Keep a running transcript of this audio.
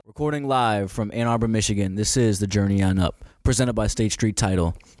Recording live from Ann Arbor, Michigan, this is The Journey on Up, presented by State Street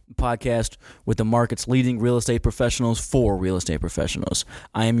Title, a podcast with the market's leading real estate professionals for real estate professionals.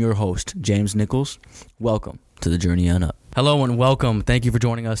 I am your host, James Nichols. Welcome to The Journey on Up. Hello and welcome. Thank you for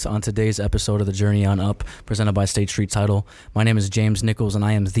joining us on today's episode of The Journey on Up, presented by State Street Title. My name is James Nichols, and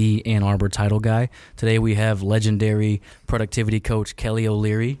I am the Ann Arbor title guy. Today we have legendary productivity coach Kelly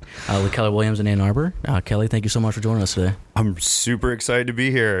O'Leary with Keller Williams in Ann Arbor. Kelly, thank you so much for joining us today. I'm super excited to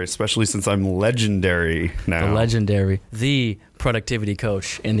be here, especially since I'm legendary now. The productivity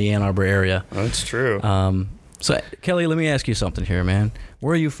coach in the Ann Arbor area. That's true. So, Kelly, let me ask you something here, man.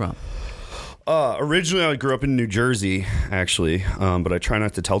 Where are you from? Originally, I grew up in New Jersey, actually, but I try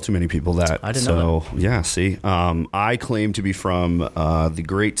not to tell too many people that. I didn't know that. Yeah, see, I claim to be from the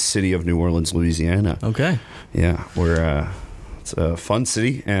great city of New Orleans, Louisiana. Okay. Yeah, it's a fun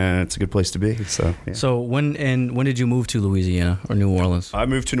city, and it's a good place to be. So, yeah. So when did you move to Louisiana or New Orleans? I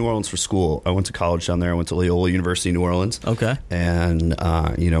moved to New Orleans for school. I went to college down there. I went to Loyola University in New Orleans. Okay. And,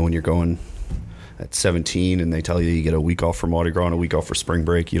 when you're going at 17 and they tell you get a week off for Mardi Gras and a week off for spring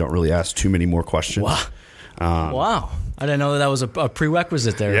break, you don't really ask too many more questions. Wow. Wow. I didn't know that was a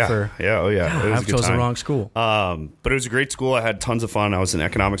prerequisite there. Yeah. I've chosen the wrong school. But it was a great school. I had tons of fun. I was an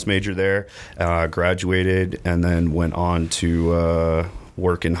economics major there, graduated, and then went on to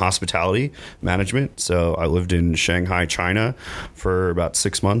work in hospitality management. So I lived in Shanghai, China for about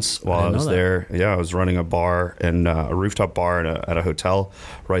 6 months while I was there. Yeah, I was running a bar and a rooftop bar at a hotel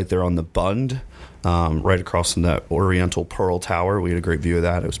right there on the Bund. Right across from that Oriental Pearl Tower. We had a great view of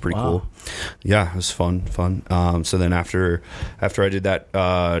that. It was pretty cool. Yeah, it was fun. So then after I did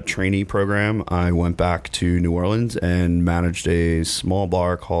that trainee program, I went back to New Orleans and managed a small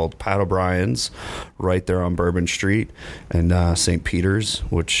bar called Pat O'Brien's right there on Bourbon Street and St. Peter's,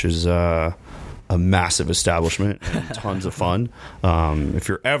 which is a massive establishment and tons of fun. If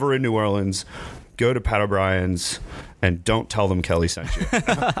you're ever in New Orleans, go to Pat O'Brien's and don't tell them Kelly sent you.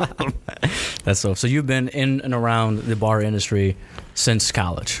 That's so you've been in and around the bar industry since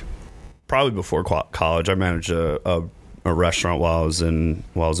college? Probably before college. I managed a restaurant while I was in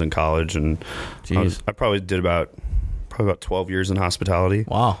college, and I probably did about 12 years in hospitality.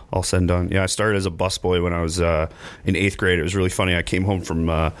 Wow. All said and done. Yeah, I started as a busboy when I was in 8th grade. It was really funny. I came home from,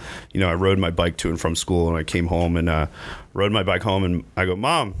 I rode my bike to and from school, and I came home and rode my bike home, and I go,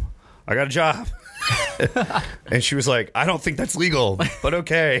 Mom, I got a job. And she was like, I don't think that's legal, but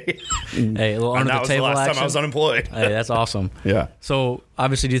okay. Hey, a little under the table action. That was the last time I was unemployed. Hey, that's awesome. Yeah. So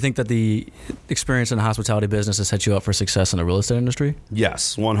obviously, do you think that the experience in the hospitality business has set you up for success in the real estate industry?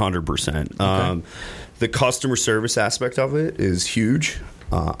 Yes, 100%. Okay. The customer service aspect of it is huge.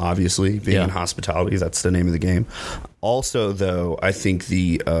 Obviously, being in hospitality, that's the name of the game. Also, though, I think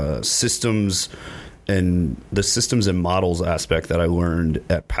the systems and models aspect that I learned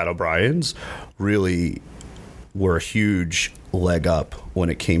at Pat O'Brien's really were a huge leg up when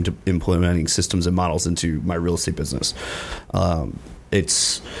it came to implementing systems and models into my real estate business.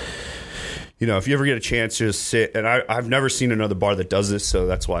 It's, if you ever get a chance to just sit, and I've never seen another bar that does this, so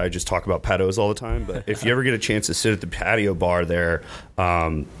that's why I just talk about Patos all the time. But if you ever get a chance to sit at the patio bar there,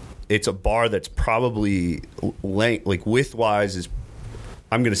 it's a bar that's probably width-wise is,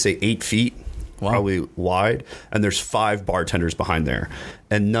 I'm going to say 8 feet. Wow. Probably wide, and there's 5 bartenders behind there,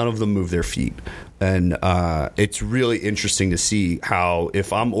 and none of them move their feet. And it's really interesting to see how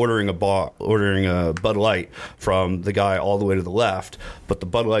if I'm ordering a Bud Light from the guy all the way to the left, but the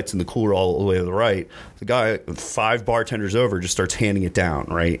Bud Light's in the cooler all the way to the right, the guy 5 bartenders over just starts handing it down,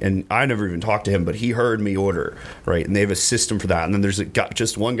 right? And I never even talked to him, but he heard me order, right? And they have a system for that. And then there's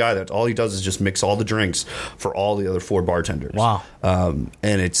just one guy that all he does is just mix all the drinks for all the other 4 bartenders. Wow. And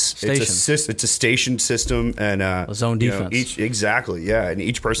it's a station system and a zone defense. Exactly, yeah. And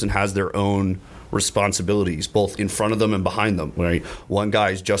each person has their own responsibilities both in front of them and behind them, right? One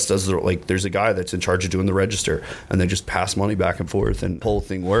guy's just does there's a guy that's in charge of doing the register, and they just pass money back and forth and the whole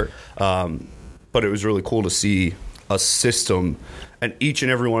thing work. But it was really cool to see a system, and each and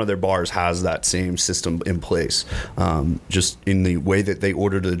every one of their bars has that same system in place, just in the way that they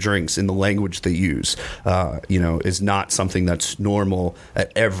order the drinks, in the language they use, is not something that's normal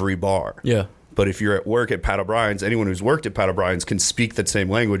at every bar. Yeah. But if you're at work at Pat O'Brien's, anyone who's worked at Pat O'Brien's can speak that same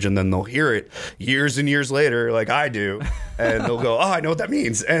language, and then they'll hear it years and years later, like I do, and they'll go, "Oh, I know what that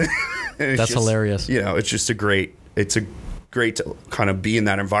means." And that's hilarious. It's just great to kind of be in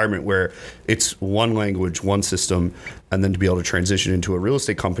that environment where it's one language, one system, and then to be able to transition into a real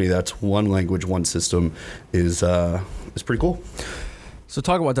estate company that's one language, one system is pretty cool. So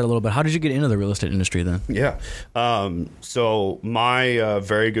talk about that a little bit. How did you get into the real estate industry then? Yeah. So my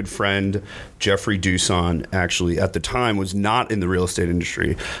very good friend, Jeffrey Duson, actually at the time was not in the real estate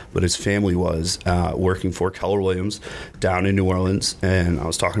industry, but his family was working for Keller Williams down in New Orleans. And I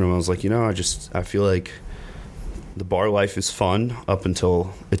was talking to him. I was like, I feel like the bar life is fun up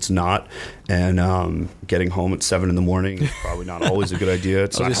until it's not. And getting home at 7 a.m. is probably not always a good idea.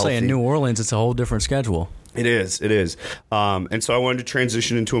 It's I was just saying, New Orleans, it's a whole different schedule. It is. And so I wanted to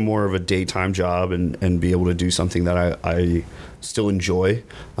transition into more of a daytime job and be able to do something that I still enjoy.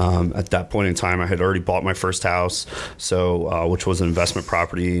 At that point in time, I had already bought my first house, which was an investment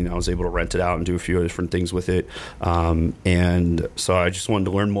property, and I was able to rent it out and do a few different things with it. And so I just wanted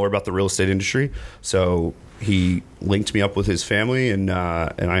to learn more about the real estate industry. So he linked me up with his family, and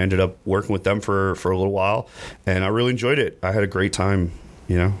I ended up working with them for a little while, and I really enjoyed it. I had a great time,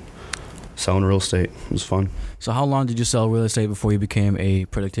 selling real estate. It was fun. So how long did you sell real estate before you became a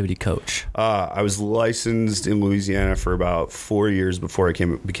productivity coach? I was licensed in Louisiana for about 4 years before I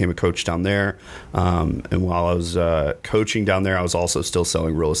became a coach down there. And while I was coaching down there, I was also still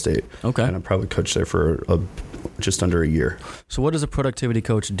selling real estate. Okay. And I probably coached there for just under a year. So what does a productivity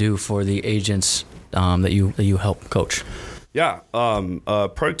coach do for the agents that you help coach? Yeah, a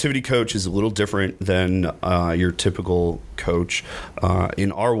productivity coach is a little different than your typical coach.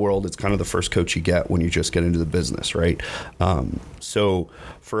 In our world, it's kind of the first coach you get when you just get into the business, right? So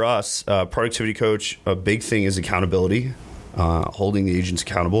for us, productivity coach, a big thing is accountability. Holding the agents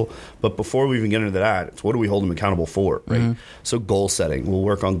accountable. But before we even get into that, it's what do we hold them accountable for, right? Mm-hmm. So goal setting. We'll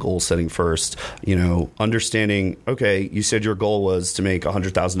work on goal setting first. Understanding, okay, you said your goal was to make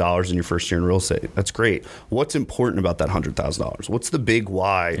 $100,000 in your first year in real estate. That's great. What's important about that $100,000? What's the big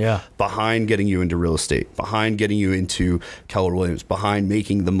why behind getting you into real estate, behind getting you into Keller Williams, behind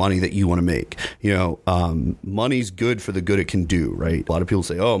making the money that you want to make? Money's good for the good it can do, right? A lot of people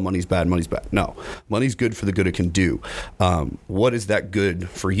say, oh, money's bad. No, money's good for the good it can do. What is that good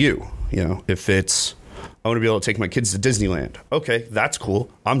for you? If it's, I want to be able to take my kids to Disneyland. Okay, that's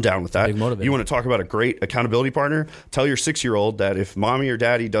cool. I'm down with that. You want to talk about a great accountability partner? Tell your 6-year-old that if mommy or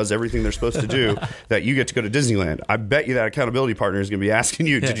daddy does everything they're supposed to do, that you get to go to Disneyland. I bet you that accountability partner is going to be asking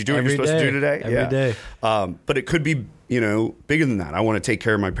you, did you do what you're supposed to do today? Every day. But it could be, bigger than that. I want to take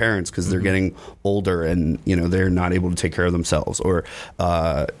care of my parents because they're getting older and, they're not able to take care of themselves. Or,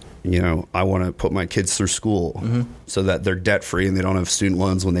 I want to put my kids through school so that they're debt free and they don't have student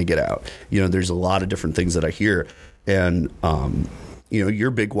loans when they get out. There's a lot of different things that I hear. And,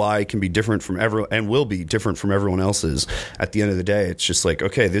 your big why can be different from everyone and will be different from everyone else's. At the end of the day, it's just like,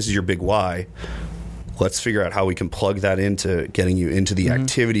 okay, this is your big why. Let's figure out how we can plug that into getting you into the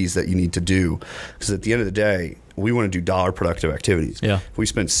activities that you need to do. Because at the end of the day, we want to do dollar productive activities. Yeah. If we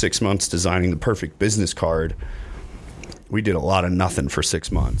spent 6 months designing the perfect business card, we did a lot of nothing for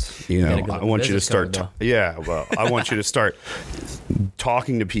 6 months. I want you to start. I want you to start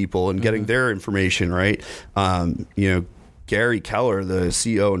talking to people and getting their information, right? Gary Keller, the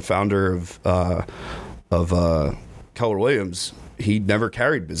CEO and founder of Keller Williams, he never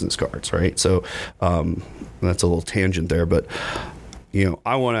carried business cards, right? So that's a little tangent there, but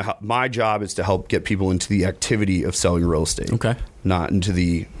my job is to help get people into the activity of selling real estate, not into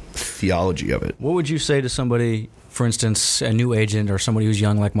the theology of it. What would you say to somebody, for instance, a new agent or somebody who's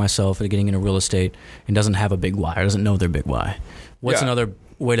young like myself and getting into real estate and doesn't have a big why or doesn't know their big why? What's another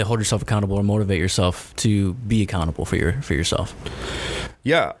way to hold yourself accountable or motivate yourself to be accountable for yourself?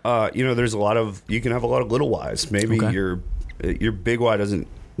 Yeah, there's you can have a lot of little whys. Maybe your big why doesn't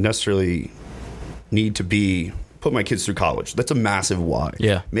necessarily need to be put my kids through college. That's a massive why.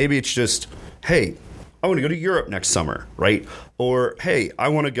 Yeah. Maybe it's just, hey, I want to go to Europe next summer, right? Or, hey, I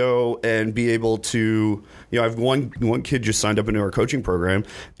want to go and be able to, I have one kid just signed up into our coaching program,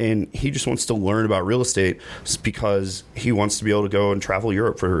 and he just wants to learn about real estate because he wants to be able to go and travel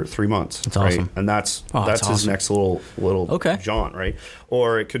Europe for 3 months. That's right? Awesome. And that's his next little jaunt, right?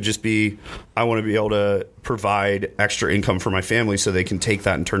 Or it could just be, I want to be able to provide extra income for my family so they can take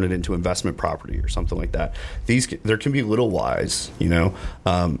that and turn it into investment property or something like that. There can be little whys,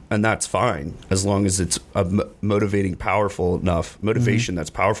 and that's fine as long as it's a motivation that's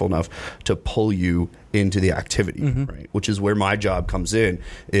powerful enough to pull you into the activity, right? Which is where my job comes in,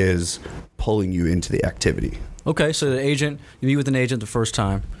 is pulling you into the activity. Okay, so you meet with an agent the first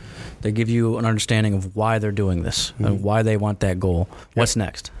time. They give you an understanding of why they're doing this and why they want that goal. What's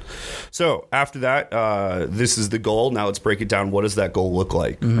next? So after that, this is the goal. Now let's break it down. What does that goal look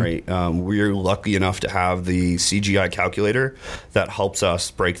like, right? We're lucky enough to have the CGI calculator that helps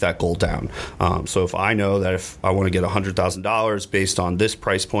us break that goal down. So if I know that if I want to get $100,000 based on this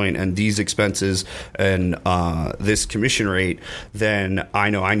price point and these expenses and this commission rate, then I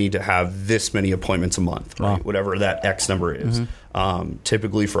know I need to have this many appointments a month, right? Wow. Whatever that X number is.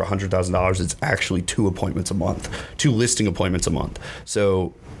 Typically for $100,000, it's actually 2 appointments a month, 2 listing appointments a month.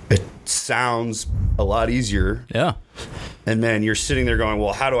 So it sounds a lot easier. Yeah. And then you're sitting there going,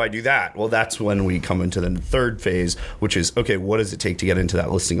 well, how do I do that? Well, that's when we come into the third phase, which is, okay, what does it take to get into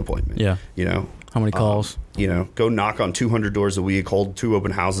that listing appointment? Yeah. You know, How many calls? Go knock on 200 doors a week, hold 2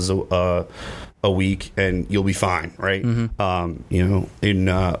 open houses a week, and you'll be fine, right?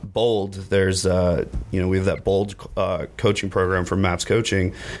 In Bold, there's we have that Bold coaching program from Maps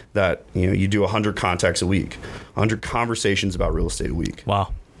Coaching that you do 100 contacts a week, 100 conversations about real estate a week.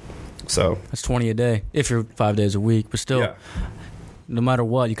 Wow. So that's 20 a day if you're 5 days a week, but still. Yeah. No matter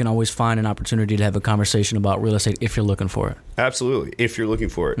what, you can always find an opportunity to have a conversation about real estate if you're looking for it. Absolutely, if you're looking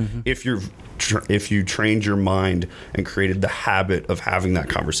for it. If you trained your mind and created the habit of having that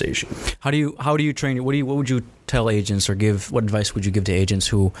conversation. How do you train it? What would you tell agents, or what advice would you give to agents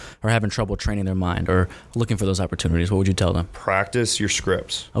who are having trouble training their mind or looking for those opportunities? What would you tell them? Practice your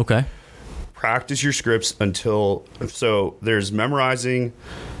scripts. Okay. Practice your scripts so there's memorizing.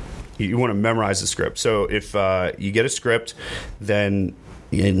 You want to memorize the script. So if you get a script, then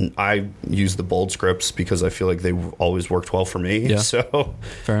I use the Bold scripts because I feel like they've always worked well for me. Yeah. So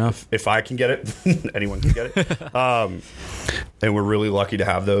fair enough. If I can get it, anyone can get it. And we're really lucky to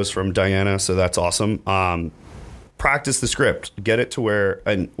have those from Diana. So that's awesome. Practice the script. Get it to where,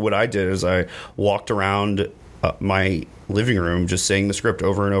 and what I did is I walked around my living room just saying the script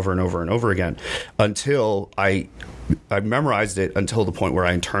over and over and over and over again until I memorized it, until the point where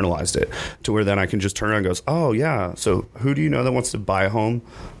I internalized it, to where then I can just turn around and goes, oh yeah, so who do you know that wants to buy a home,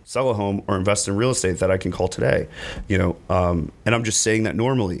 sell a home, or invest in real estate that I can call today? And I'm just saying that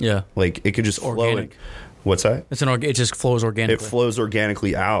normally. Yeah. Like it could just flow. Organic. What's that? It just flows organically. It flows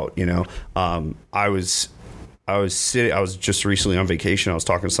organically out. I was just recently on vacation. I was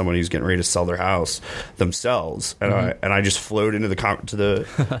talking to somebody who's getting ready to sell their house themselves, and I just flowed into the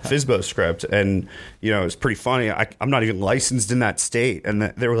FSBO script, and it was pretty funny. I'm not even licensed in that state, and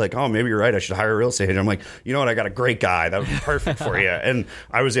they were like, "Oh, maybe you're right. I should hire a real estate agent." I'm like, "You know what? I got a great guy that would be perfect for you," and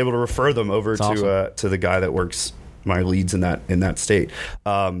I was able to refer them over to the guy that works my leads in that state.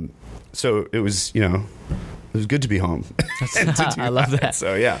 So it was it was good to be home. I love that.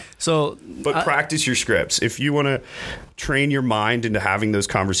 So yeah. But practice your scripts. If you want to train your mind into having those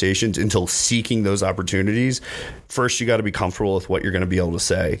conversations, until seeking those opportunities, first you got to be comfortable with what you're going to be able to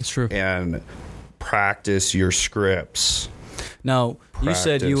say. It's true. And practice your scripts. Now, you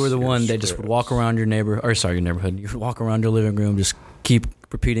said you were the one that just would walk around your neighborhood. You would walk around your living room, just keep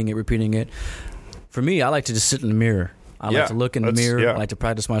repeating it. For me, I like to just sit in the mirror. I like to look in the mirror. I like to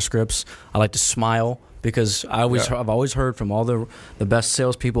practice my scripts. I like to smile. Because I've always heard from all the best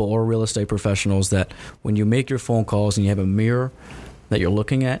salespeople or real estate professionals that when you make your phone calls and you have a mirror that you're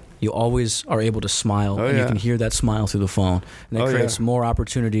looking at, you always are able to smile, and you can hear that smile through the phone. And that creates more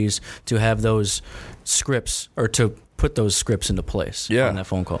opportunities to have those scripts, or to put those scripts into place on that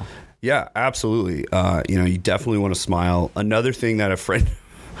phone call. Yeah, absolutely. You definitely want to smile. Another thing that a friend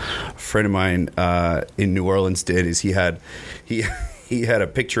of mine in New Orleans did is he had a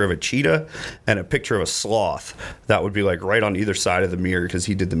picture of a cheetah and a picture of a sloth that would be like right on either side of the mirror, because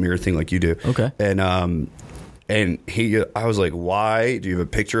he did the mirror thing like you do. Okay. And I was like, why do you have a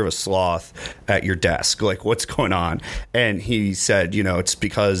picture of a sloth at your desk? Like, what's going on? And he said, it's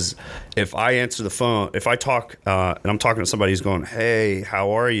because if I answer the phone, if I talk and I'm talking to somebody who's going, hey,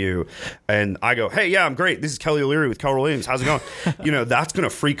 how are you? And I go, hey, yeah, I'm great. This is Kelly O'Leary with Keller Williams. How's it going? That's going to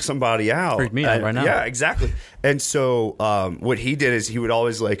freak somebody out. Freak me out right now. Yeah, exactly. And so what he did is he would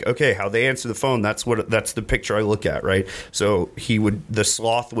always like, okay, how they answer the phone, that's the picture I look at, right? So the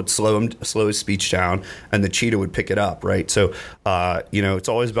sloth would slow his speech down, and the cheetah would pick it up, right? So it's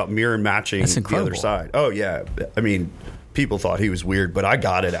always about mirror matching the other side. Oh yeah, I mean, people thought he was weird, but I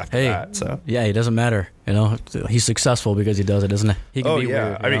got it after that. So yeah, it doesn't matter. He's successful because he does it, doesn't it? He can be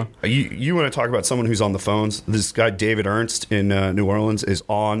weird. I mean, you want to talk about someone who's on the phones? This guy David Ernst in New Orleans is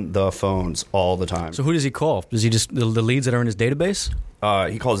on the phones all the time. So who does he call? Does he just the leads that are in his database?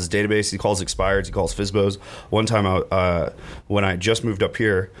 He calls his database. He calls expireds. He calls FSBOs. One time, when I just moved up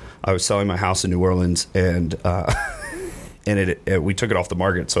here, I was selling my house in New Orleans, and we took it off the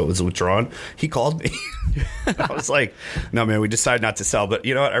market, so it was withdrawn. He called me. I was like, no, man, we decided not to sell, but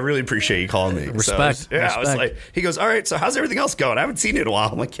you know what? I really appreciate you calling me. Respect. I was like, he goes, all right, so how's everything else going? I haven't seen you in a while.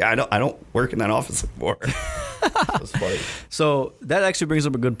 I'm like, yeah, I don't work in that office anymore. That was funny. So that actually brings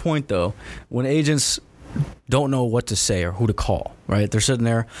up a good point, though. When agents don't know what to say or who to call, right? They're sitting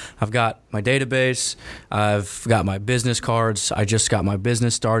there. I've got my database. I've got my business cards. I just got my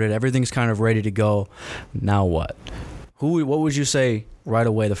business started. Everything's kind of ready to go. Now what? What would you say right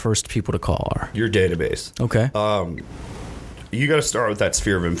away the first people to call are? Your database. Okay. You got to start with that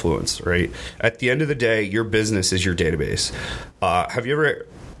sphere of influence, right? At the end of the day, your business is your database. Have you ever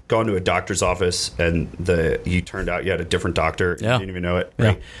gone to a doctor's office and you turned out you had a different doctor? Yeah. You didn't even know it,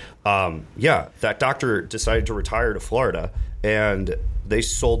 right? That doctor decided to retire to Florida, and they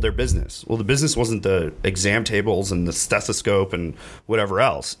sold their business. Well, the business wasn't the exam tables and the stethoscope and whatever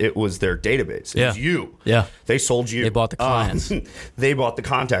else. It was their database. It was you. Yeah. They sold you. They bought the clients. They bought the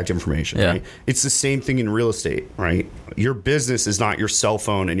contact information, right? It's the same thing in real estate, right? Your business is not your cell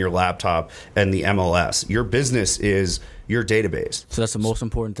phone and your laptop and the MLS. Your business is your database. So that's the most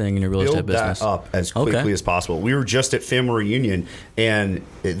important thing in your real estate business. Build that up as quickly as possible. We were just at Family Reunion, and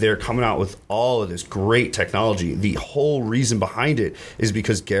they're coming out with all of this great technology. The whole reason behind it is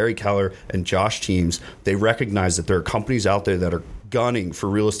because Gary Keller and Josh Teams, they recognize that there are companies out there that are gunning for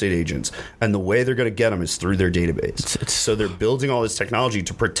real estate agents, and the way they're going to get them is through their database. So they're building all this technology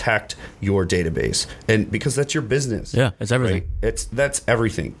to protect your database, and because that's your business. Yeah, it's everything. Right? That's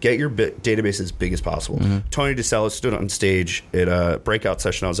everything. Get your database as big as possible. Mm-hmm. Tony DeSella stood on stage at a breakout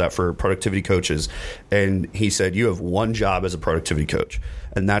session I was at for productivity coaches, and he said, "You have one job as a productivity coach,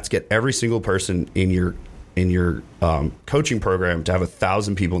 and that's get every single person in your coaching program to have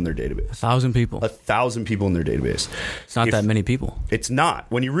 1,000 people in their database." 1,000 people. 1,000 people in their database. It's not that many people. It's not.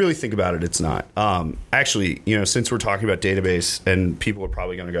 When you really think about it, it's not. Actually, since we're talking about database, and people are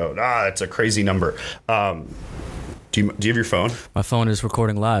probably going to go, that's a crazy number. Do you have your phone? My phone is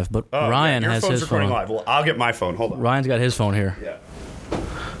recording live, but Ryan has his phone. Live. Well, I'll get my phone. Hold on. Ryan's got his phone here. Yeah.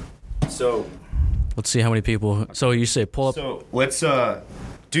 So let's see how many people. So you say pull up. So let's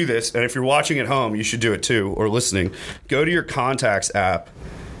do this, and if you're watching at home, you should do it too, or listening. Go to your contacts app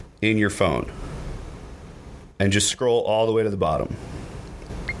in your phone and just scroll all the way to the bottom.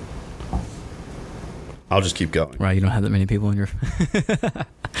 I'll just keep going. Right, you don't have that many people in your...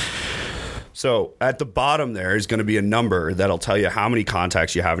 So at the bottom there is going to be a number that'll tell you how many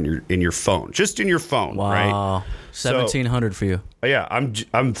contacts you have in your phone, just in your phone. Wow. Right? 1,700 for you. Yeah,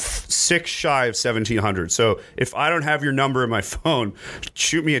 I'm 6 shy of 1,700. So if I don't have your number in my phone,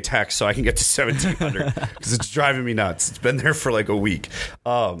 shoot me a text so I can get to 1,700 because it's driving me nuts. It's been there for like a week.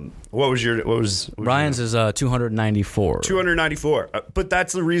 What was Ryan's is 294. 294, but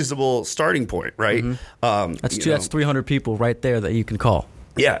that's a reasonable starting point, right? Mm-hmm. That's 300 people right there that you can call.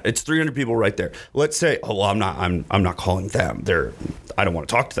 Yeah, it's 300 people right there. Let's say, I'm not calling them. I don't want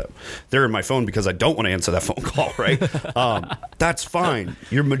to talk to them. They're in my phone because I don't want to answer that phone call, right? That's fine.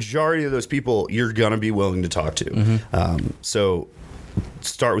 Your majority of those people you're going to be willing to talk to. Mm-hmm. So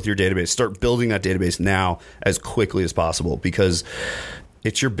start with your database. Start building that database now as quickly as possible because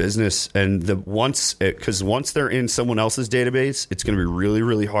it's your business. And once they're in someone else's database, it's going to be really,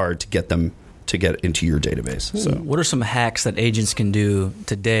 really hard to get them to get into your database. So, what are some hacks that agents can do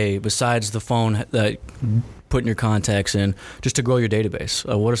today besides the phone that putting your contacts in just to grow your database?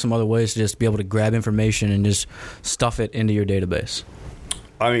 What are some other ways to just be able to grab information and just stuff it into your database?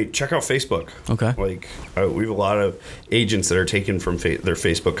 I mean, check out Facebook. Okay. Like, we have a lot of agents that are taken from their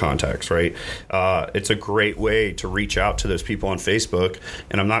Facebook contacts, right? It's a great way to reach out to those people on Facebook.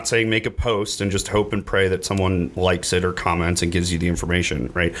 And I'm not saying make a post and just hope and pray that someone likes it or comments and gives you the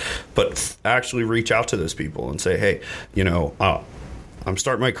information, right? But actually reach out to those people and say, hey, I'm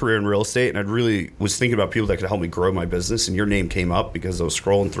starting my career in real estate, and I really was thinking about people that could help me grow my business. And your name came up because I was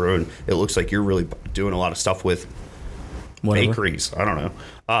scrolling through, and it looks like you're really doing a lot of stuff with bakeries. I don't know.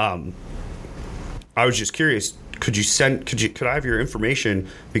 I was just curious. Could I have your information?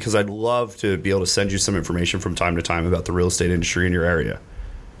 Because I'd love to be able to send you some information from time to time about the real estate industry in your area.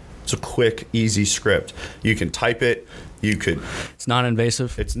 It's a quick, easy script. You can type it. It's not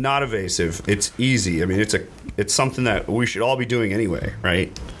invasive. It's not invasive. It's easy. I mean, it's something that we should all be doing anyway,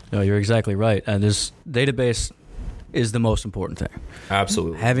 right? No, you're exactly right. And this database is the most important thing.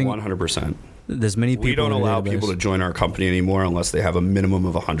 Absolutely. Having 100%. There's many people. We don't allow people to join our company anymore unless they have a minimum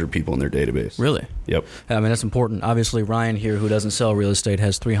of 100 people in their database. Really? Yep. I mean, that's important. Obviously, Ryan here, who doesn't sell real estate,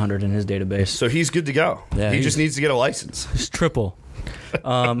 has 300 in his database. So he's good to go. Yeah, he just needs to get a license. He's triple.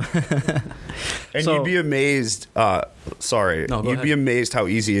 And you'd be amazed. You'd be amazed how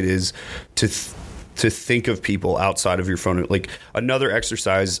easy it is to think of people outside of your phone. Like another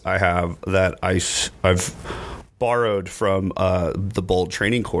exercise I have that I've borrowed from the Bold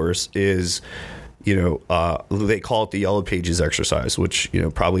training course is, they call it the Yellow Pages exercise, which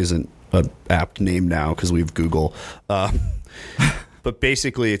probably isn't an apt name now because we have Google. But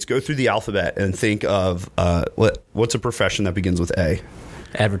basically, it's go through the alphabet and think of what's a profession that begins with A?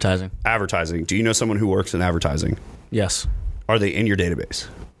 Advertising. Advertising. Do you know someone who works in advertising? Yes. Are they in your database?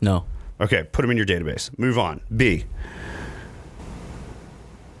 No. Okay, put them in your database. Move on. B.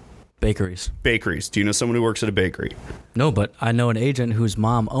 Bakeries. Bakeries. Do you know someone who works at a bakery? No, but I know an agent whose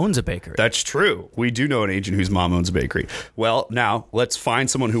mom owns a bakery. That's true. We do know an agent whose mom owns a bakery. Well, now let's find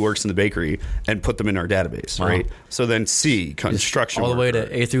someone who works in the bakery and put them in our database, right? So then C, construction all the way worker.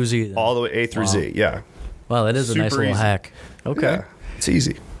 to A through Z. Then. All the way A through Z, yeah. Wow, that is a nice little easy. hack. Okay. Yeah, it's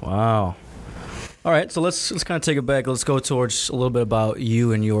easy. Wow. All right, so let's kind of take it back. Let's go towards a little bit about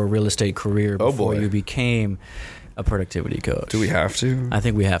you and your real estate career before you became a productivity coach. Do we have to? I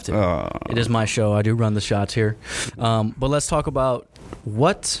think we have to. It is my show. I do run the shots here. But let's talk about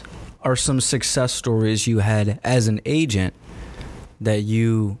what are some success stories you had as an agent that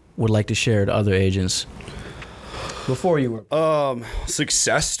you would like to share to other agents before you were.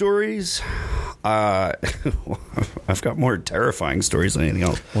 Success stories? I've got more terrifying stories than anything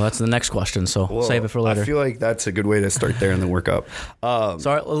else. Well, that's the next question, so save it for later. I feel like that's a good way to start there and then work up. So all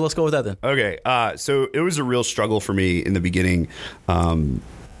right, let's go with that then. Okay, so it was a real struggle for me in the beginning.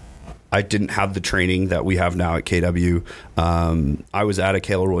 I didn't have the training that we have now at KW. I was at a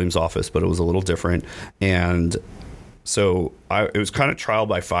Keller Williams office, but it was a little different. And so it was kind of trial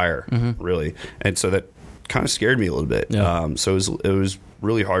by fire, really. And so that kind of scared me a little bit. Yeah. So it was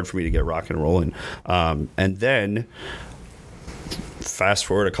really hard for me to get rocking and rolling. And then fast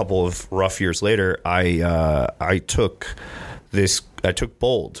forward a couple of rough years later, I took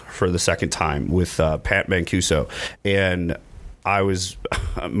Bold for the second time with Pat Mancuso, and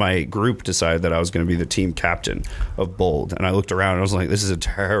my group decided that I was going to be the team captain of Bold, and I looked around and I was like, this is a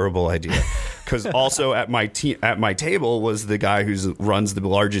terrible idea. Because also at my table was the guy who runs the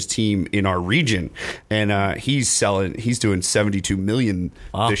largest team in our region, and he's doing 72 million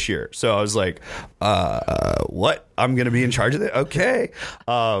this year. So I was like, what? I'm going to be in charge of it? Okay.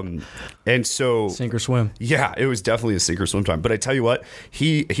 And so sink or swim. Yeah, it was definitely a sink or swim time. But I tell you what,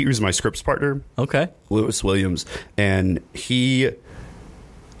 he was my scripts partner. Okay. Lewis Williams, and he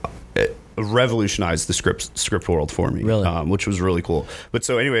revolutionized the script world for me, really? Which was really cool. But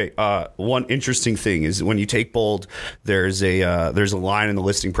so anyway, one interesting thing is when you take Bold, there's a line in the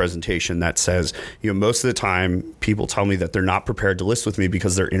listing presentation that says, most of the time people tell me that they're not prepared to list with me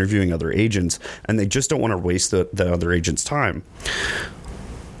because they're interviewing other agents and they just don't want to waste the other agent's time.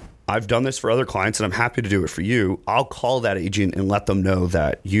 I've done this for other clients and I'm happy to do it for you. I'll call that agent and let them know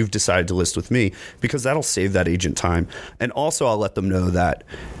that you've decided to list with me because that'll save that agent time. And also I'll let them know that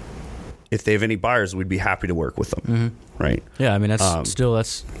if they have any buyers, we'd be happy to work with them, right? Yeah, I mean,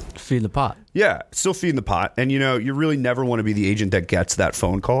 that's feeding the pot. Yeah, still feeding the pot. And, you really never want to be the agent that gets that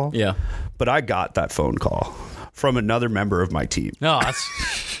phone call. Yeah. But I got that phone call from another member of my team. No,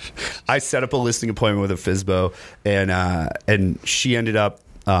 I set up a listing appointment with a FSBO, and she ended up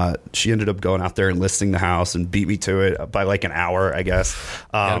going out there and listing the house and beat me to it by like an hour, I guess.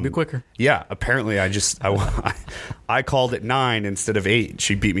 Gotta be quicker. Yeah, apparently I called at 9 instead of 8.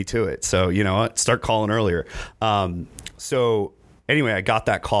 She beat me to it. So, start calling earlier. So anyway, I got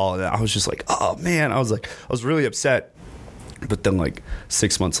that call and I was just like, oh man, I was really upset. But then like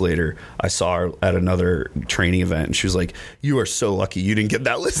 6 months later, I saw her at another training event and she was like, you are so lucky you didn't get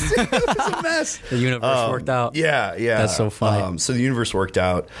that listing. It was a mess. The universe worked out. Yeah. That's so funny. So the universe worked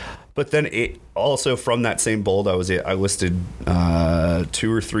out. But then also from that same Bold, I listed 2 or 3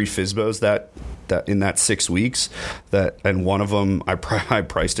 FSBOs that in that 6 weeks, and one of them I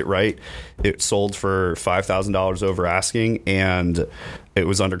priced it right. It sold for $5,000 over asking, and it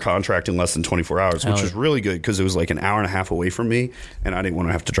was under contract in less than 24 hours, which was really good because it was like an hour and a half away from me, and I didn't want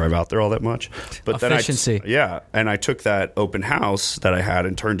to have to drive out there all that much. But efficiency. And I took that open house that I had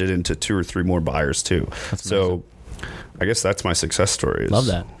and turned it into 2 or 3 more buyers too. So I guess that's my success story. Love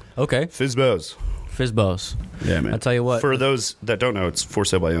that. Okay. FSBOs. Yeah, man. I'll tell you what. For those that don't know, it's for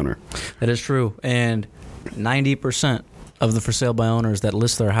sale by owner. That is true. And 90% of the for sale by owners that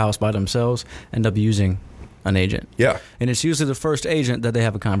list their house by themselves end up using an agent. Yeah. And it's usually the first agent that they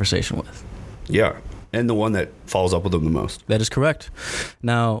have a conversation with. Yeah. And the one that follows up with them the most. That is correct.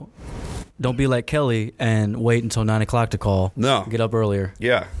 Now, don't be like Kelly and wait until 9 o'clock to call. No. Get up earlier.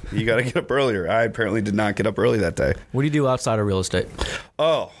 Yeah. You got to get up earlier. I apparently did not get up early that day. What do you do outside of real estate?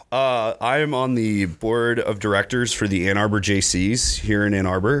 I am on the board of directors for the Ann Arbor JCs here in Ann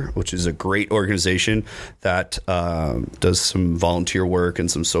Arbor, which is a great organization that does some volunteer work and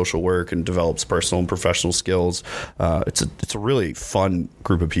some social work and develops personal and professional skills. It's a really fun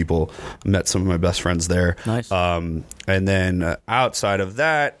group of people. I met some of my best friends there. Nice. And then outside of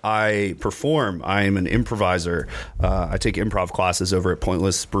that, I perform. I am an improviser. I take improv classes over at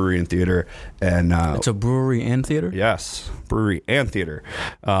Pointless Brewery and Theater. And it's a brewery and theater? Yes, brewery and theater.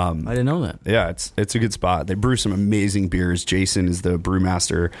 I didn't know that. Yeah, it's a good spot. They brew some amazing beers. Jason is the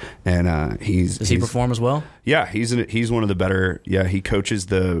brewmaster, and Does he perform as well? Yeah, he's one of the better. Yeah, he coaches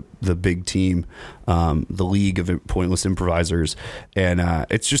the big team, the league of Pointless Improvisers, and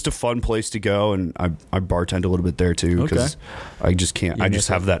it's just a fun place to go. And I bartend a little bit there too because I just can't. I just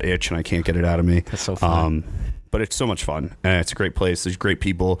have that itch and I can't get it out of me. That's so fun. But it's so much fun, and it's a great place. There's great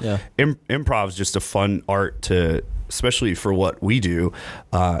people. Yeah. Improv is just a fun art to, especially for what we do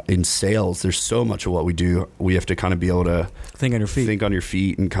in sales. There's so much of what we do. We have to kind of be able to think on your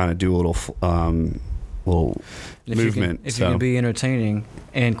feet and kind of do a little movement. If you can be entertaining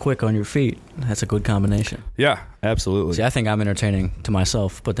and quick on your feet, that's a good combination. Yeah, absolutely. See, I think I'm entertaining to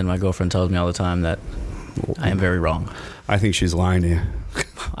myself, but then my girlfriend tells me all the time that I am very wrong. I think she's lying to you.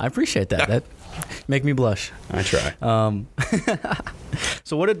 I appreciate that. That make me blush. I try.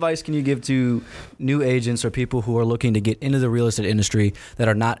 So what advice can you give to new agents or people who are looking to get into the real estate industry that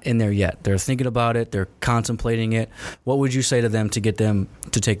are not in there yet? They're thinking about it. They're contemplating it. What would you say to them to get them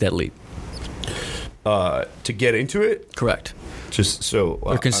to take that leap? To get into it? Correct. Just so...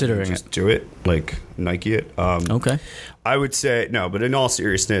 Or considering just do it. Like, Nike it. Okay. I would say, no, but in all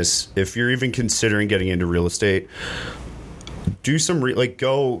seriousness, if you're even considering getting into real estate... do some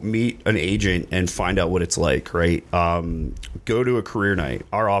go meet an agent and find out what it's like, right? Go to a career night.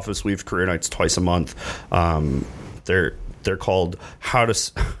 Our office, we have career nights twice a month. They're called how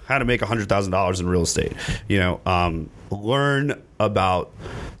to make $100,000 in real estate. Learn about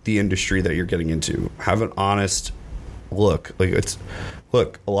the industry that you're getting into. Have an honest look.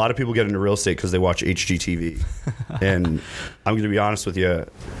 Look, a lot of people get into real estate because they watch HGTV. And I'm going to be honest with you.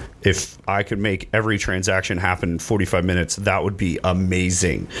 If I could make every transaction happen in 45 minutes, that would be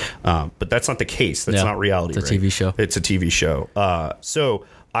amazing. But that's not the case. That's not reality. It's a TV show. It's a TV show. So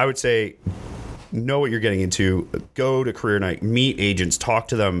I would say know what you're getting into. Go to career night. Meet agents. Talk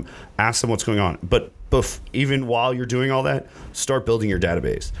to them. Ask them what's going on. But even while you're doing all that, start building your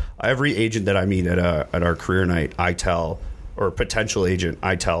database. Every agent that I meet at our career night, I tell, or potential agent,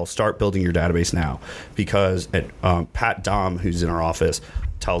 I tell, start building your database now. Because Pat Dom, who's in our office,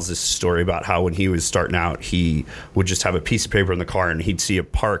 tells this story about how when he was starting out, he would just have a piece of paper in the car and he'd see a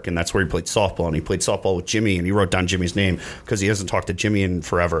park and that's where he played softball, and he played softball with Jimmy and he wrote down Jimmy's name because he hasn't talked to Jimmy in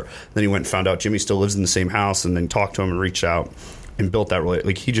forever. Then he went and found out Jimmy still lives in the same house and then talked to him and reached out and built that relationship.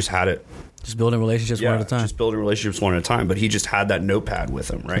 Like, he just had it. Just building relationships one at a time. Just building relationships one at a time. But he just had that notepad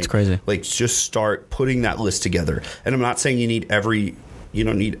with him, right? That's crazy. Like, just start putting that list together. And I'm not saying you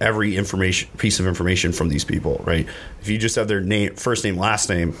don't need every piece of information from these people, right? If you just have their name, first name, last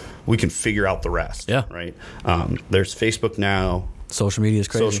name, we can figure out the rest. Yeah. Right. There's Facebook now. Social media is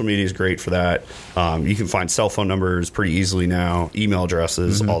crazy. Social media is great for that. You can find cell phone numbers pretty easily now, email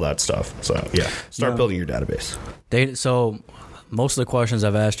addresses, all that stuff. So yeah, start building your database. So most of the questions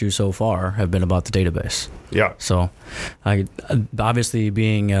I've asked you so far have been about the database. Yeah. So, obviously,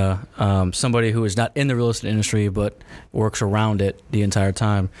 being somebody who is not in the real estate industry but works around it the entire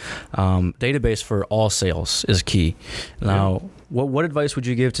time, database for all sales is key. Now, what advice would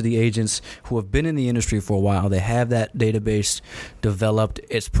you give to the agents who have been in the industry for a while? They have that database developed.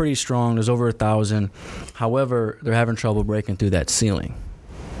 It's pretty strong. There's over 1,000. However, they're having trouble breaking through that ceiling.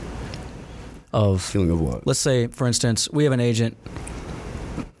 Ceiling of what? Let's say, for instance, we have an agent.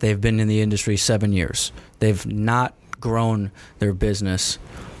 They've been in the industry 7 years. They've not grown their business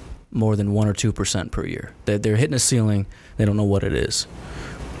more than 1 or 2% per year. They're hitting a ceiling. They don't know what it is.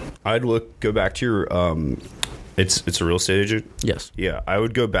 I'd go back to your. It's a real estate agent? Yes. Yeah, I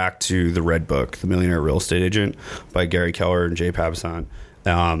would go back to the Red Book, The Millionaire Real Estate Agent by Gary Keller and Jay Papasan,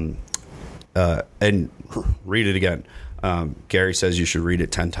 and read it again. Gary says you should read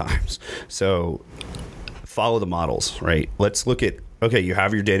it 10 times. So follow the models, right? Let's look at, okay, you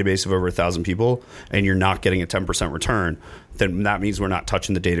have your database of over 1,000 people and you're not getting a 10% return. Then that means we're not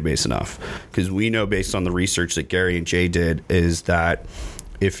touching the database enough. Because we know based on the research that Gary and Jay did is that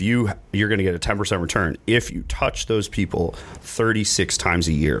you're going to get a 10% return if you touch those people 36 times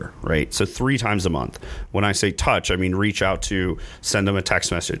a year, right? So 3 times a month. When I say touch, I mean reach out to, send them a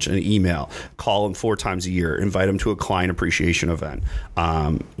text message, an email, call them 4 times a year, invite them to a client appreciation event.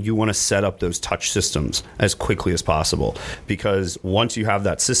 You want to set up those touch systems as quickly as possible, because once you have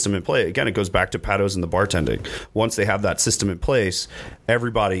that system in play, again, it goes back to Patos and the bartending. Once they have that system in place,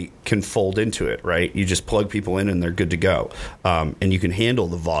 everybody can fold into it, right? You just plug people in and they're good to go. And you can handle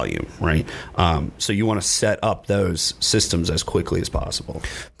the volume, right? So you want to set up those systems as quickly as possible.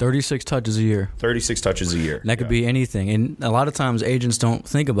 36 touches a year. 36 touches a year. And that could be anything. And a lot of times agents don't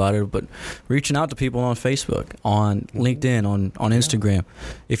think about it, but reaching out to people on Facebook, on LinkedIn, on Instagram.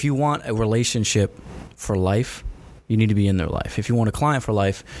 If you want a relationship for life, you need to be in their life. If you want a client for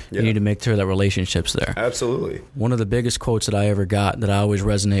life, you need to make sure that relationship's there. Absolutely. One of the biggest quotes that I ever got that I always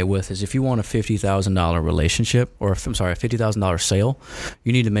resonate with is, if you want a $50,000 relationship, or a $50,000 sale,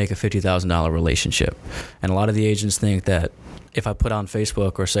 you need to make a $50,000 relationship. And a lot of the agents think that if I put on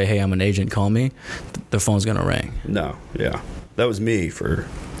Facebook or say, hey, I'm an agent, call me, their phone's going to ring. No, yeah. That was me for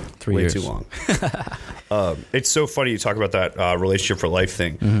 3 way years. too long. It's so funny you talk about that relationship for life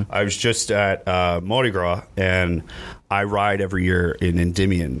thing. I was just at Mardi Gras, and I ride every year in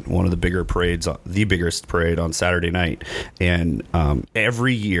Endymion, one of the bigger parades, the biggest parade on Saturday night. And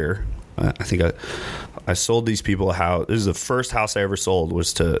every year, I think I sold these people a house. This is the first house I ever sold,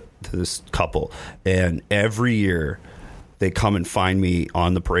 was to this couple. And every year they come and find me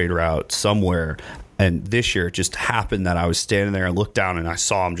on the parade route somewhere. And this year it just happened that I was standing there and looked down and I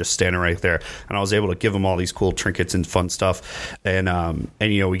saw him just standing right there. And I was able to give him all these cool trinkets and fun stuff. And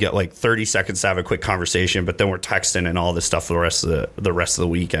we get like 30 seconds to have a quick conversation, but then we're texting and all this stuff for the rest of the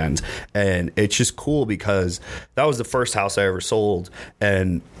weekend. And it's just cool because that was the first house I ever sold.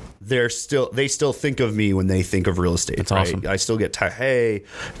 And they still think of me when they think of real estate. That's right? awesome. I still get hey,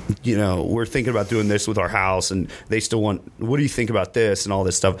 we're thinking about doing this with our house, and they still want, what do you think about this and all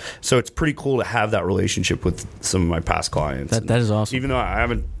this stuff. So it's pretty cool to have that relationship with some of my past clients. That is awesome. Even though I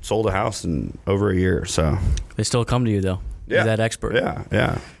haven't sold a house in over a year, so They still come to you though. yeah, You're that expert.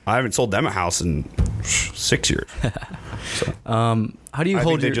 Yeah. I haven't sold them a house in 6 years. So. How do you I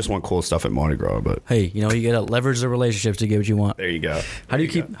hold think they just want cool stuff at Mardi Gras, but Hey, you got to leverage the relationships to get what you want. there you go. How do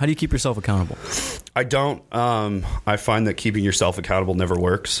you keep yourself accountable? I don't. I find that keeping yourself accountable never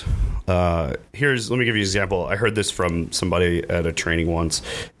works. Let me give you an example. I heard this from somebody at a training once.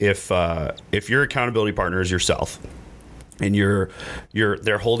 If your accountability partner is yourself, and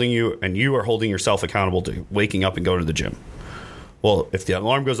they're holding you, and you are holding yourself accountable to waking up and going to the gym. Well, if the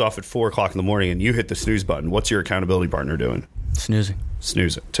alarm goes off at 4:00 in the morning and you hit the snooze button, what's your accountability partner doing? Snoozing.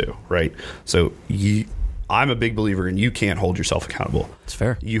 Snooze it too, right? So I'm a big believer in, you can't hold yourself accountable. It's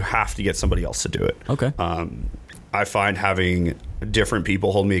fair. You have to get somebody else to do it. Okay. I find having different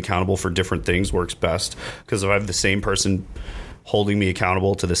people hold me accountable for different things works best, because if I have the same person holding me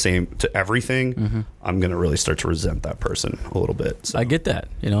accountable to everything, I'm going to really start to resent that person a little bit. So. I get that.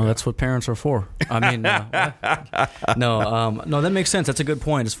 That's what parents are for. I mean, no, that makes sense. That's a good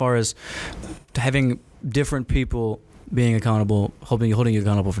point as far as having different people being accountable, holding you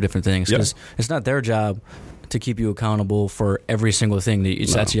accountable for different things, because it's not their job to keep you accountable for every single thing.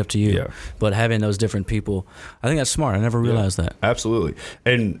 It's actually up to you. Yeah. But having those different people, I think that's smart. I never realized that. Absolutely.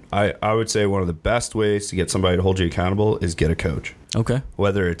 And I would say one of the best ways to get somebody to hold you accountable is get a coach. Okay.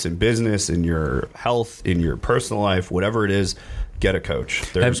 Whether it's in business, in your health, in your personal life, whatever it is, get a coach.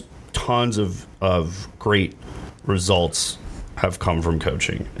 There's tons of great results have come from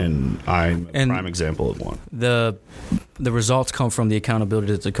coaching, and I'm a prime example of one. The results come from the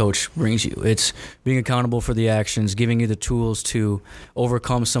accountability that the coach brings you. It's being accountable for the actions, giving you the tools to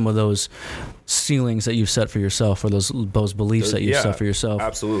overcome some of those ceilings that you've set for yourself, or those beliefs that you've set for yourself.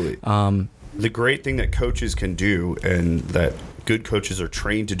 Absolutely. The great thing that coaches can do, and that good coaches are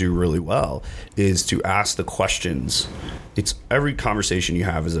trained to do really well, is to ask the questions. It's every conversation you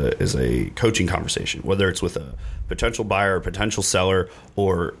have is a coaching conversation, whether it's with a potential buyer, a potential seller,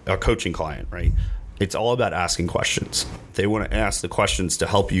 or a coaching client, right? It's all about asking questions. They want to ask the questions to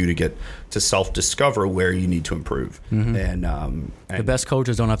help you to get to self-discover where you need to improve. And the best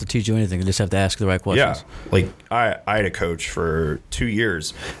coaches don't have to teach you anything. They just have to ask the right questions. Yeah. Like I had a coach for 2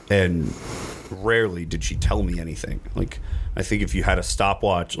 years, and rarely did she tell me anything. Like, I think if you had a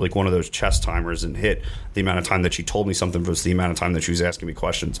stopwatch, like one of those chess timers, and hit the amount of time that she told me something versus the amount of time that she was asking me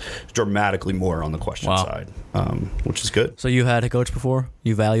questions, dramatically more on the question side, which is good. So you had a coach before?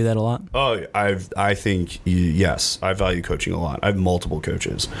 You value that a lot? Oh, I think, yes, I value coaching a lot. I have multiple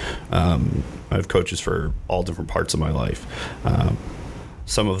coaches. I have coaches for all different parts of my life.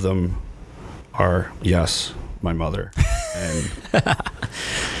 Some of them are, yes, my mother. And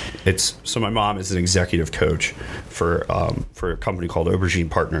So my mom is an executive coach for a company called Aubergine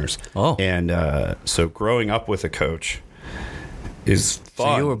Partners. Oh. And so growing up with a coach is fun.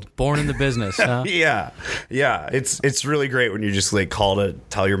 So you were born in the business, huh? Yeah. It's really great when you just like call to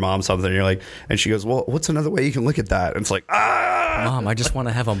tell your mom something and you're like, and she goes, well, what's another way you can look at that? And it's like, Mom, I just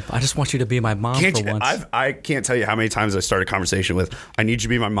want you to be my mom for once. I can't tell you how many times I start a conversation with, I need you to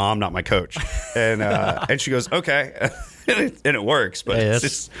be my mom, not my coach. And and she goes, okay. And it works, but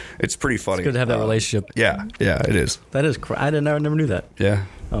it's pretty funny. It's good to have that relationship. Yeah, it is. That is I never knew that. Yeah.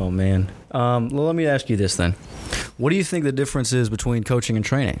 Oh, man. Well, let me ask you this then. What do you think the difference is between coaching and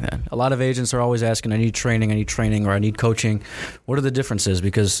training then? A lot of agents are always asking, I need training, or I need coaching. What are the differences?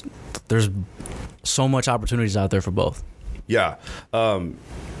 Because there's so much opportunities out there for both. Yeah.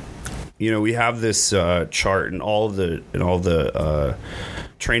 We have this chart in all the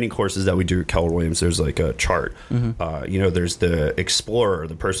training courses that we do at Keller Williams. There's like a chart. Mm-hmm. There's the explorer,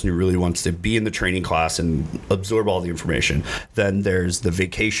 the person who really wants to be in the training class and absorb all the information. Then there's the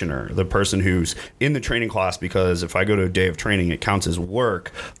vacationer, the person who's in the training class because if I go to a day of training, it counts as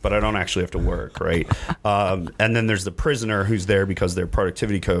work, but I don't actually have to work, right? And then there's the prisoner who's there because their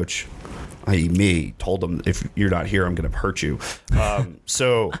productivity coach, i.e. me, told them, if you're not here, I'm going to hurt you.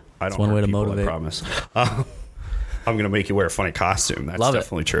 So I don't one way to people, motivate. I promise. I'm going to make you wear a funny costume. That's Love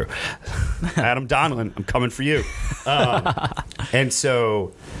definitely true. Adam Donlin, I'm coming for you. And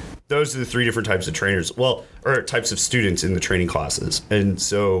so those are the three different types of trainers. Well, or types of students in the training classes. And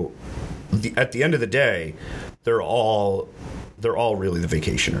so at the end of the day, they're all really the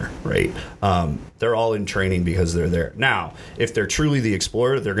vacationer, right? They're all in training because they're there. Now, if they're truly the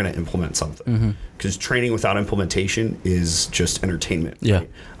explorer, they're going to implement something. Because training without implementation is just entertainment. Yeah. Right?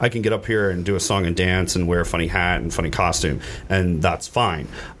 I can get up here and do a song and dance and wear a funny hat and funny costume, and that's fine.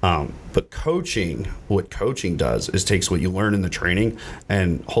 But what coaching does is takes what you learn in the training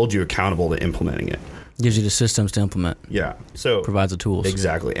and holds you accountable to implementing it. Gives you the systems to implement. Yeah. So provides the tools.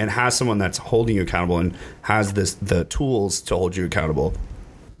 Exactly. And has someone that's holding you accountable and has the tools to hold you accountable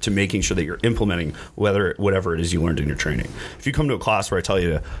to making sure that you're implementing whatever it is you learned in your training. If you come to a class where I tell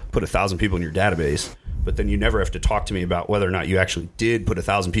you to put 1,000 people in your database, but then you never have to talk to me about whether or not you actually did put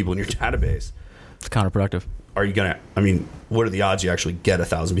 1,000 people in your database, it's counterproductive. Are you going to, what are the odds you actually get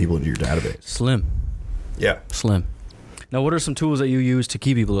 1,000 people into your database? Slim. Yeah. Slim. Now, what are some tools that you use to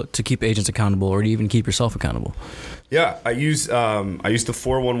keep agents accountable, or to even keep yourself accountable? Yeah, I use the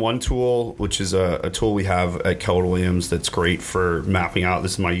 411 tool, which is a tool we have at Keller Williams that's great for mapping out.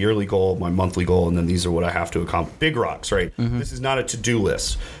 This is my yearly goal, my monthly goal, and then these are what I have to accomplish. Big rocks, right? Mm-hmm. This is not a to-do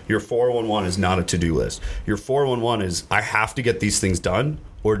list. Your 411 is not a to-do list. Your 411 is I have to get these things done,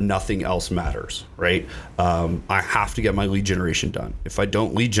 or nothing else matters, right? I have to get my lead generation done. If I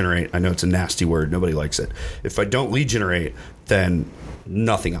don't lead generate, I know it's a nasty word, nobody likes it. If I don't lead generate, then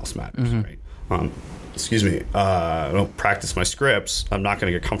nothing else matters, right? Excuse me, I don't practice my scripts. I'm not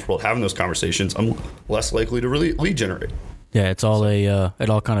going to get comfortable having those conversations. I'm less likely to really lead generate. Yeah, it's all it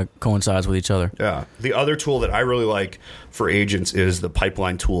all kind of coincides with each other. Yeah. The other tool that I really like for agents is the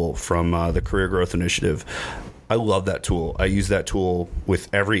pipeline tool from the Career Growth Initiative. I love that tool. I use that tool with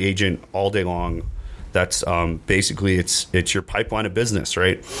every agent all day long. That's basically it's your pipeline of business,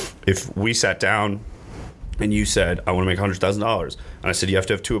 right? If we sat down and you said, I want to make $100,000, and I said you have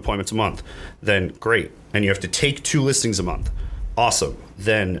to have 2 appointments a month, then great. And you have to take 2 listings a month. Awesome.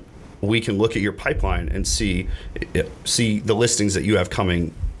 Then we can look at your pipeline and see the listings that you have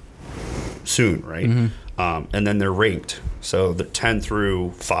coming soon, right? And then they're ranked. So the 10 through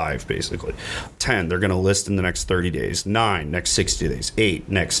 5, basically. 10, they're going to list in the next 30 days. 9, next 60 days. 8,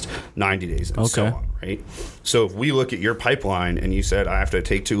 next 90 days, and so on, right? So if we look at your pipeline and you said, I have to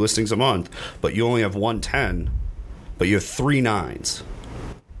take 2 listings a month, but you only have 1 10, but you have 3 9s.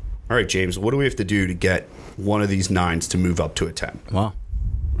 All right, James, what do we have to do to get one of these 9s to move up to a 10? Wow.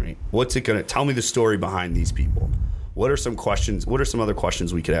 Right? What's it going to tell me the story behind these people? What are some questions? What are some other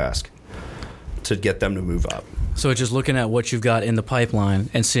questions we could ask to get them to move up? So it's just looking at what you've got in the pipeline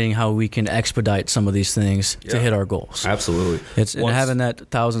and seeing how we can expedite some of these things to hit our goals. Absolutely. And having that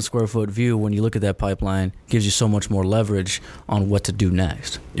 1,000 square foot view when you look at that pipeline gives you so much more leverage on what to do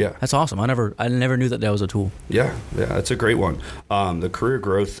next. Yeah. That's awesome. I never knew that was a tool. Yeah, that's a great one. The Career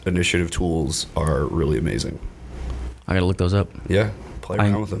Growth Initiative tools are really amazing. I got to look those up. Yeah. Play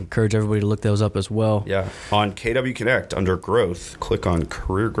around with them. Encourage everybody to look those up as well. Yeah. On KW Connect, under Growth, click on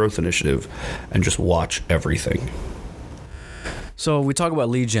Career Growth Initiative and just watch everything. So we talk about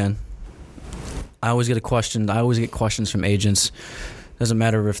lead gen. I always get questions from agents. Doesn't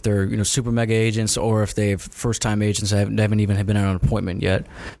matter if they're super mega agents or if they're first time agents that haven't even been on an appointment yet.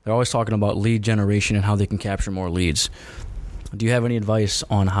 They're always talking about lead generation and how they can capture more leads. Do you have any advice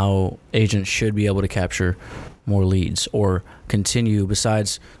on how agents should be able to capture more leads or continue,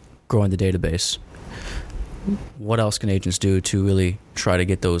 besides growing the database? What else can agents do to really try to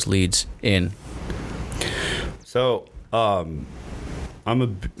get those leads in? So,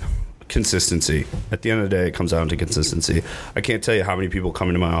 consistency. At the end of the day, it comes down to consistency. I can't tell you how many people come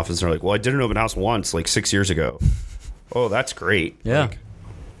into my office and are like, well, I did an open house once, like 6 years ago. Oh, that's great. Yeah. Like,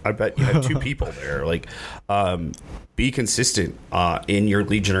 I bet you had 2 people there. Like, be consistent in your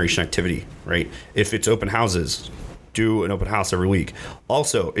lead generation activity, right? If it's open houses, do an open house every week.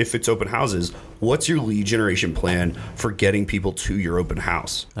 Also, if it's open houses, what's your lead generation plan for getting people to your open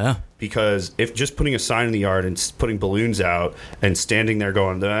house? Yeah. Because if just putting a sign in the yard and putting balloons out and standing there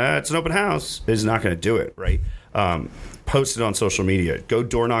going, it's an open house, is not going to do it, right? Post it on social media. Go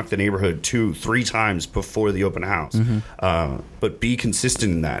door knock the neighborhood 2-3 times before the open house. But be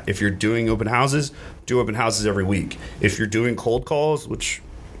consistent in that. If you're doing open houses, do open houses every week. If you're doing cold calls, which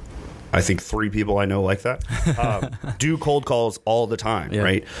I think 3 people I know like that, do cold calls all the time,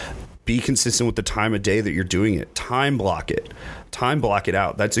 right? Be consistent with the time of day that you're doing it. Time block it. Time block it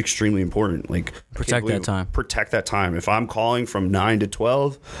out. That's extremely important. Like, protect that time. Protect that time. If I'm calling from 9 to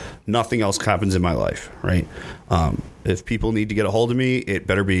 12, nothing else happens in my life, right? If people need to get a hold of me, it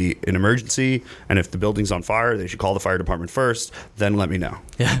better be an emergency. And if the building's on fire, they should call the fire department first. Then let me know.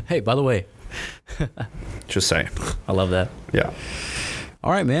 Yeah. Hey, by the way. Just saying. I love that. Yeah.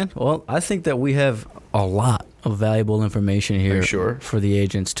 All right, man. Well, I think that we have a lot of valuable information here for the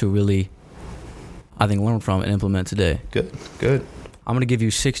agents to really, I think, learn from and implement today. Good. I'm going to give you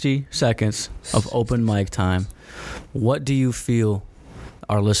 60 seconds of open mic time. What do you feel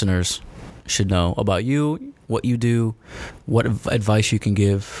our listeners should know about you, what you do, what advice you can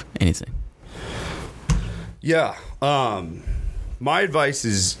give, anything? Yeah. My advice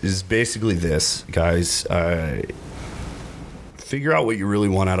is basically this, guys. Figure out what you really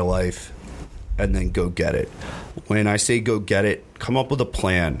want out of life and then go get it. When I say go get it, come up with a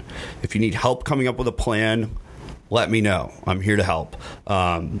plan. If you need help coming up with a plan, let me know. I'm here to help.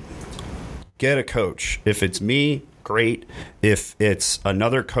 Get a coach. If it's me, great. If it's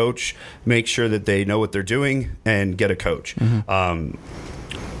another coach, make sure that they know what they're doing and get a coach.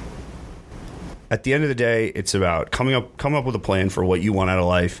 At the end of the day, it's about come up with a plan for what you want out of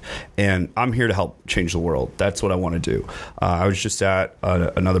life, and I'm here to help change the world. That's what I want to do. I was just at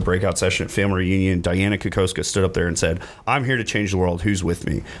another breakout session at Family Reunion. Diana Kokoska stood up there and said, I'm here to change the world. Who's with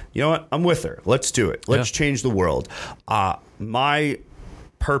me? You know what? I'm with her. Let's do it. Let's change the world. My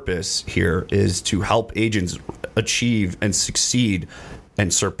purpose here is to help agents achieve and succeed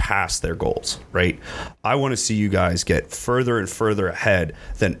and surpass their goals, right? I want to see you guys get further and further ahead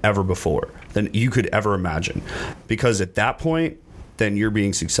than ever before, than you could ever imagine. Because at that point, then you're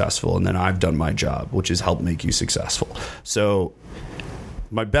being successful, and then I've done my job, which is help make you successful. So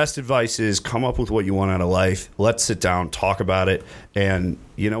my best advice is come up with what you want out of life. Let's sit down, talk about it, and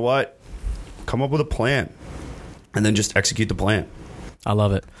you know what? Come up with a plan, and then just execute the plan. I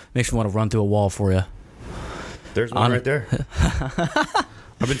love it. Makes me want to run through a wall for you. There's one right there.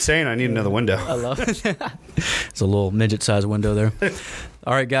 I've been saying I need another window. I love it. It's a little midget-sized window there.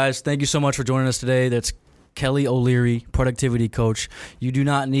 All right, guys. Thank you so much for joining us today. That's Kelly O'Leary, productivity coach. You do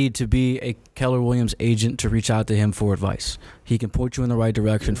not need to be a Keller Williams agent to reach out to him for advice. He can point you in the right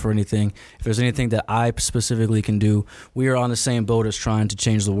direction for anything. If there's anything that I specifically can do, we are on the same boat as trying to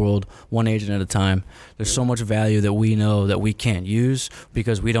change the world one agent at a time. There's so much value that we know that we can't use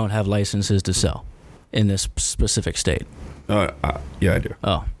because we don't have licenses to sell in this specific state. Yeah, I do.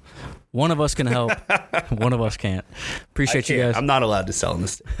 Oh. One of us can help. One of us can't. Appreciate you guys. I'm not allowed to sell in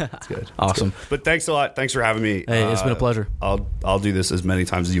this state. That's good. That's awesome. Good. But thanks a lot. Thanks for having me. Hey, it's been a pleasure. I'll do this as many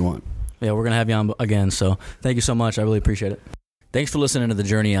times as you want. Yeah, we're going to have you on again. So thank you so much. I really appreciate it. Thanks for listening to The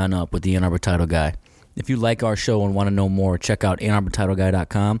Journey On Up with the Ann Arbor Title Guy. If you like our show and want to know more, check out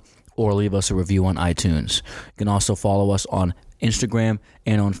AnnArborTitleGuy.com or leave us a review on iTunes. You can also follow us on Instagram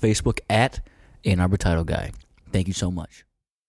and on Facebook at Ann Arbor Title Guy. Thank you so much.